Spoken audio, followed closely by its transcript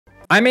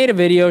I made a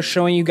video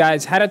showing you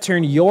guys how to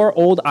turn your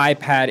old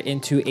iPad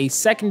into a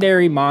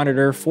secondary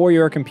monitor for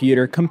your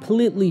computer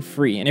completely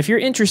free. And if you're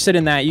interested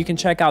in that, you can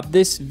check out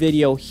this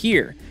video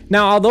here.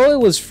 Now, although it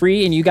was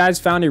free and you guys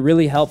found it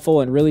really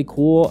helpful and really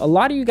cool, a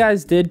lot of you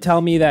guys did tell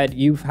me that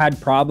you've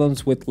had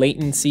problems with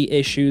latency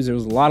issues. There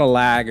was a lot of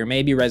lag or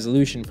maybe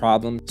resolution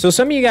problems. So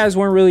some of you guys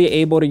weren't really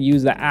able to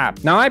use the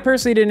app. Now, I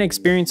personally didn't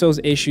experience those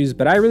issues,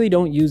 but I really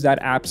don't use that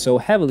app so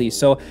heavily.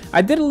 So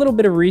I did a little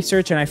bit of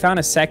research and I found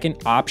a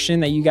second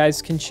option that you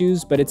guys can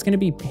choose, but it's going to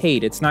be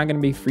paid. It's not going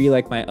to be free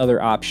like my other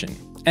option.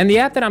 And the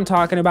app that I'm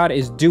talking about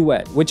is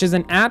Duet, which is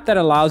an app that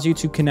allows you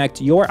to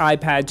connect your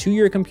iPad to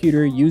your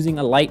computer using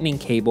a lightning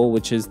cable,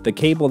 which is the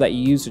cable that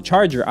you use to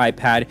charge your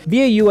iPad,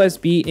 via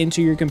USB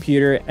into your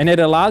computer. And it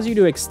allows you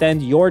to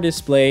extend your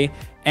display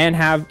and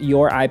have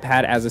your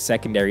iPad as a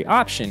secondary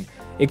option.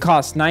 It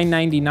costs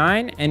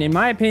 $9.99, and in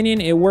my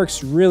opinion, it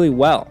works really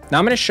well. Now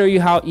I'm going to show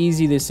you how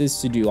easy this is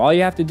to do. All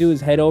you have to do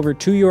is head over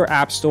to your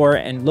app store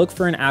and look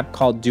for an app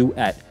called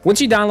Duet. Once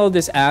you download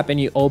this app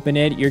and you open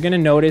it, you're going to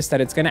notice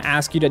that it's going to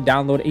ask you to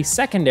download a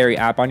secondary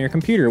app on your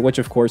computer, which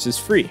of course is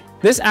free.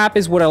 This app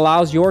is what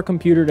allows your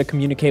computer to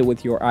communicate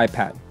with your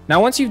iPad.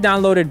 Now, once you've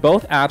downloaded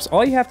both apps,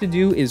 all you have to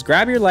do is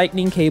grab your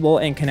lightning cable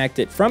and connect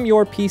it from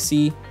your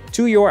PC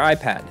to your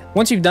iPad.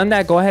 Once you've done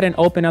that, go ahead and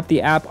open up the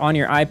app on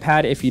your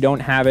iPad if you don't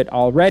have it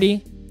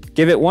already.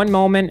 Give it one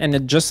moment, and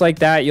then just like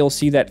that, you'll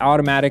see that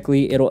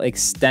automatically it'll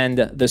extend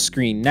the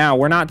screen. Now,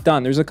 we're not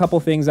done. There's a couple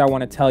things I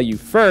want to tell you.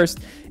 First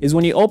is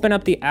when you open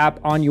up the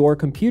app on your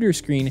computer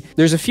screen,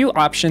 there's a few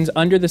options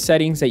under the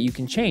settings that you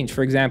can change.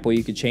 For example,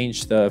 you could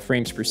change the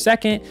frames per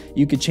second,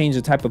 you could change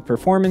the type of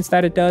performance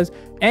that it does,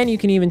 and you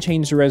can even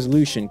change the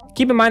resolution.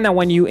 Keep in mind that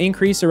when you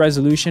increase the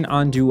resolution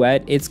on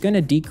Duet, it's going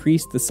to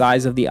decrease the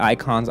size of the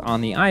icons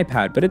on the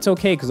iPad, but it's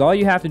okay because all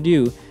you have to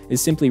do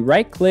is simply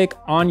right click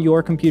on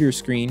your computer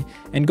screen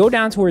and go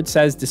down to where it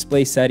says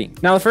display setting.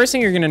 Now, the first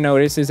thing you're gonna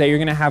notice is that you're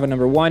gonna have a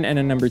number 1 and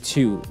a number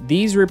 2.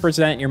 These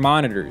represent your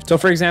monitors. So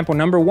for example,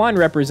 number 1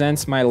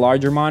 represents my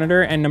larger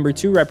monitor and number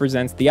 2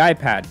 represents the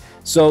iPad.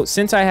 So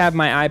since I have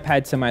my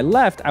iPad to my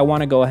left, I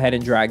wanna go ahead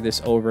and drag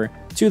this over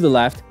to the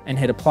left and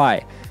hit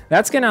apply.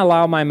 That's gonna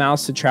allow my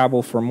mouse to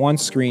travel from one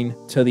screen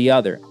to the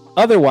other.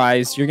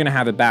 Otherwise, you're gonna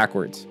have it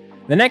backwards.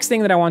 The next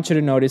thing that I want you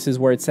to notice is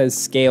where it says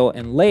scale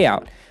and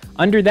layout.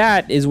 Under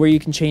that is where you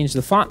can change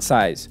the font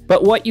size,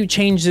 but what you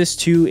change this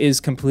to is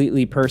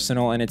completely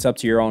personal and it's up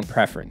to your own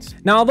preference.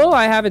 Now, although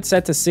I have it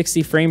set to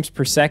 60 frames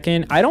per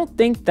second, I don't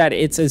think that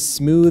it's as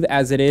smooth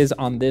as it is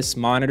on this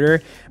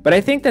monitor, but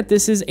I think that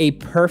this is a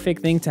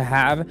perfect thing to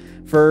have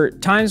for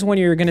times when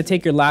you're gonna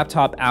take your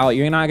laptop out,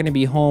 you're not gonna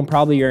be home,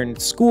 probably you're in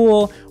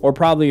school or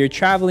probably you're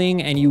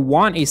traveling and you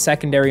want a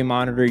secondary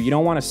monitor. You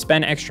don't wanna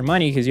spend extra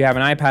money because you have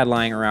an iPad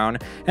lying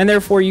around, and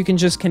therefore you can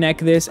just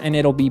connect this and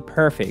it'll be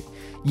perfect.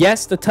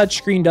 Yes, the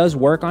touchscreen does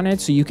work on it,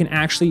 so you can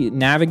actually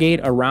navigate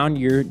around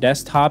your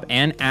desktop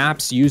and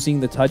apps using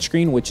the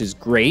touchscreen, which is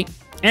great.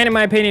 And in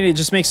my opinion, it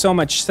just makes so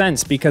much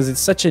sense because it's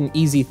such an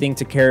easy thing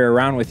to carry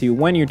around with you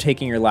when you're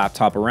taking your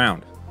laptop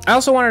around. I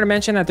also wanted to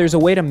mention that there's a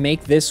way to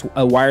make this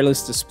a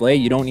wireless display.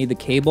 You don't need the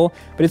cable,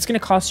 but it's going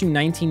to cost you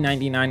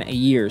 $19.99 a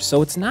year.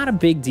 So it's not a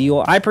big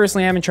deal. I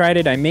personally haven't tried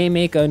it. I may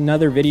make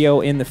another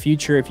video in the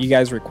future if you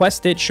guys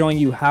request it, showing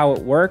you how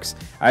it works.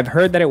 I've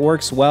heard that it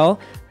works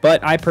well,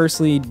 but I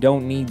personally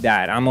don't need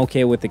that. I'm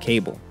okay with the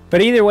cable.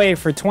 But either way,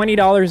 for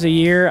 $20 a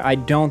year, I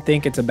don't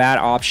think it's a bad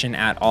option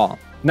at all.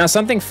 Now,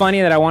 something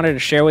funny that I wanted to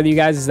share with you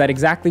guys is that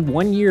exactly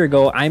 1 year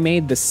ago, I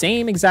made the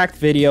same exact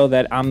video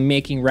that I'm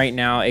making right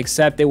now,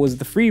 except it was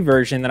the free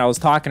version that I was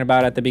talking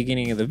about at the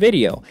beginning of the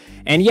video.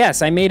 And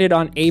yes, I made it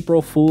on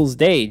April Fool's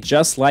Day,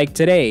 just like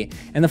today.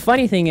 And the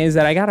funny thing is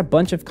that I got a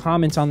bunch of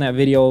comments on that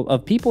video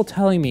of people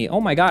telling me, oh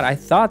my God, I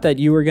thought that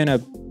you were gonna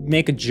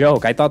make a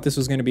joke. I thought this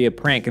was going to be a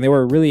prank, and they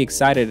were really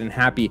excited and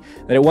happy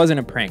that it wasn't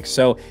a prank.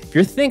 So if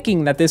you're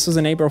thinking that this was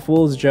an April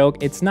Fool's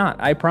joke, it's not.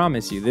 I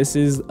promise you, this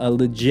is a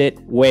legit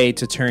way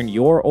to turn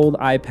your old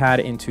iPad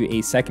into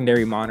a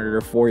secondary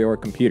monitor for your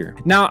computer.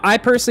 Now, I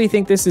personally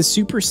think this is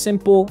super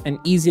simple and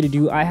easy to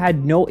do. I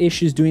had no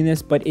issues doing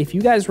this, but if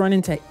you guys run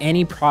into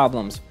any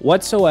problems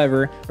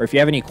whatsoever, or if you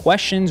have any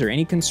questions or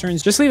any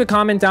concerns, just leave a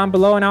comment down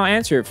below and I'll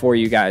answer it for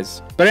you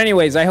guys. But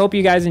anyways, I hope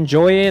you guys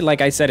enjoy it.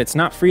 Like I said, it's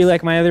not free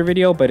like my other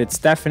video, but it's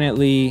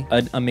definitely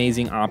an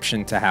amazing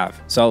option to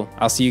have. So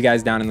I'll see you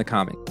guys down in the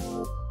comments.